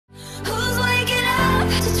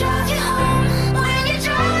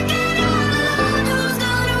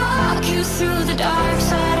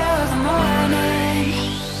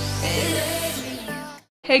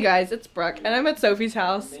Hey guys, it's Brooke, and I'm at Sophie's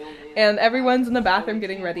house, and everyone's in the bathroom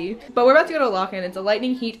getting ready. But we're about to go to a lock-in. It's a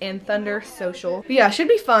lightning, heat, and thunder social. But yeah, it should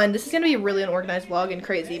be fun. This is gonna be a really unorganized vlog and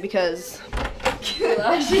crazy because of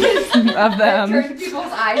them. Turn people's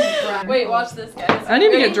eyes bright. Wait, watch this, guys. I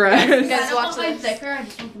need to get dressed. Guys, watch this. Thicker, I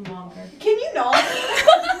just want them longer. Can you not?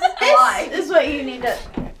 This is what you need to.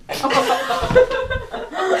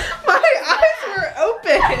 My eyes were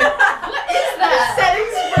open. What is that? Setting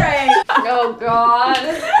spray. Oh God.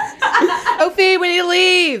 Sophie, we need to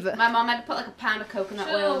leave. My mom had to put like a pound of coconut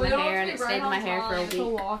oil in my hair, and it stayed in my hair for a week.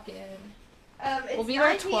 We'll be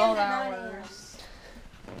there 12 hours.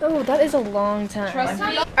 Oh, that is a long time. Trust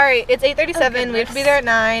me. Alright, it's 8:37. We have to be there at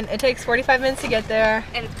 9. It takes 45 minutes to get there.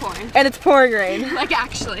 And it's pouring. And it's pouring rain. Like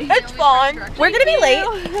actually. It's fine. We're gonna be late,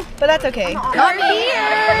 but that's okay. We're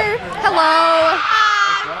here. Hello.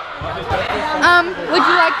 Would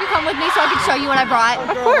you like to come with me so I can show you what I brought?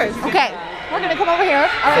 Of course. Okay. We're gonna come over here.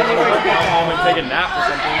 All right. Home and take a nap or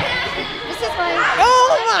something. This is my. Oh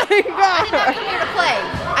my I did god! not come here to play.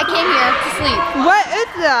 I came here to sleep. What is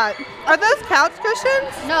that? Are those couch cushions?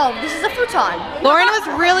 No, this is a futon. Lauren was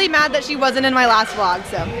really mad that she wasn't in my last vlog,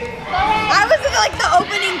 so. I was in like the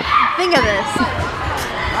opening thing of this.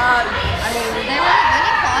 I mean, they were in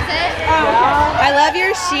the closet. I love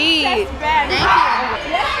your sheet. Thank you.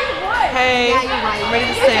 Hey, Yeah, you're right. I'm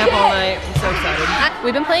ready to stay up all night. I'm so excited.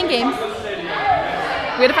 We've been playing games.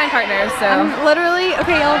 We had to find partners, so. Literally,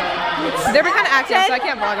 okay, y'all. They've been kind of active, so I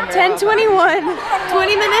can't vlog them very 10:21.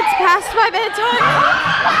 20 minutes past my bedtime.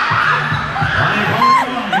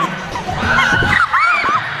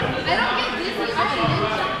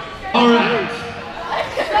 Alright.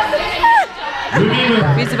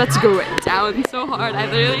 She's about to go down so hard. I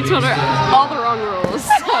literally told her all the wrong rules.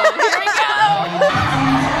 So here we go.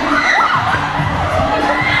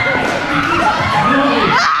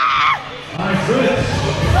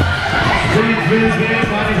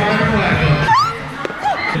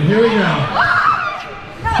 And here we go.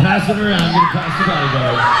 Pass it around. Get past the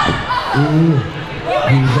bodyguard. Ooh.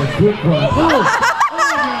 He's a quick one. Oh.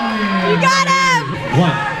 You got him!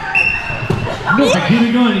 One. No, keep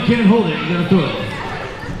it going. You can't hold it. You gotta throw it.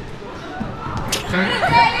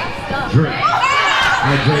 Drake. All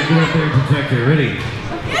right, Drake, get up there and protect her. Ready?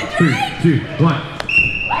 3, 2, 1.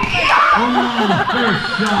 Oh, first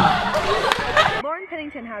shot. Lauren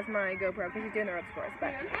Pennington has my GoPro because he's doing the ropes for us,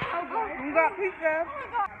 but you got pizza.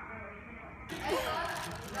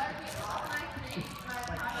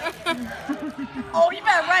 Oh, you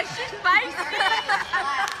better run shit, face.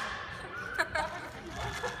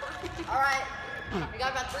 All right, we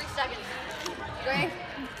got about 3 seconds. 3,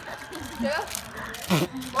 2.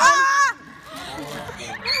 Ah!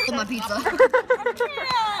 My pizza. Who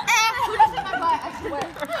just hit my butt? I swear.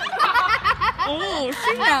 Oh,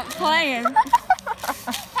 she's not playing. The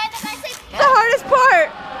hardest part.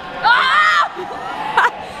 Ah!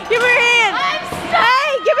 Give me your hand. I'm stuck. Hey,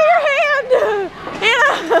 give me your hand.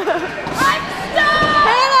 Hannah. I'm stuck.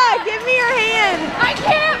 Hannah, give me your hand. I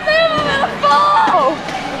can't move. I'm gonna fall.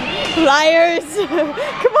 Liars.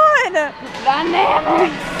 Come on.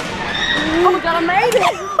 Dynamics. Oh my god, I made it.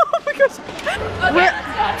 Oh my gosh. Okay,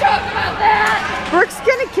 let's not talk about that. Brooke's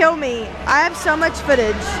gonna kill me. I have so much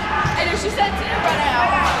footage. I know she said to run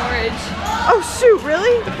out of storage. Oh shoot,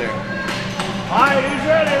 really? Alright, who's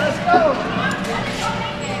ready? Let's go.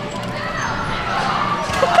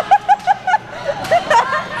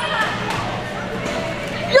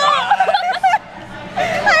 I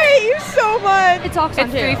hate you so much. It talks on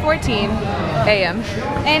It's 3:14 a.m.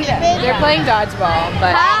 and they're playing dodgeball,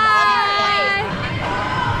 but Hi.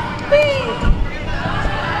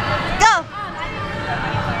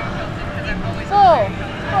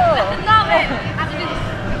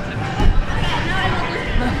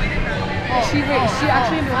 go. She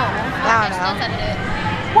actually belongs. I don't know.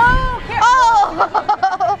 Whoa!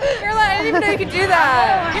 Oh! Caroline, I didn't even know you could do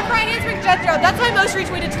that. Your right hand's ring death drop. That's my most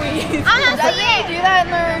retweeted tweet. Doesn't he do that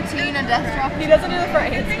in the routine of death drop? He doesn't do the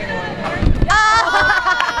front handspring one.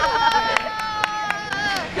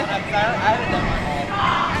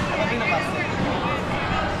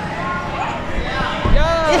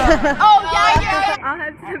 Oh yeah! I'll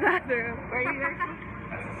head to the bathroom. Where are you guys?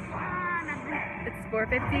 It's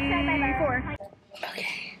 4:54.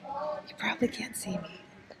 Okay, you probably can't see me,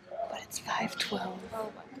 but it's 5:12.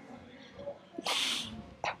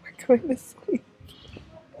 And we're going to sleep.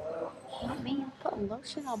 Me, I'm putting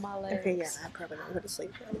lotion on my legs. Okay, yeah, I'm probably not going to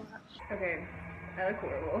sleep for a while. Okay, I look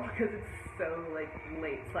horrible because it's so like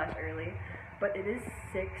late/early, but it is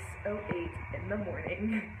 6:08 in the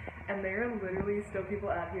morning, and there are literally still people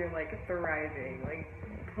out here like thriving, like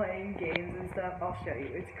playing games and stuff. I'll show you.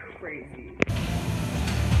 It's crazy.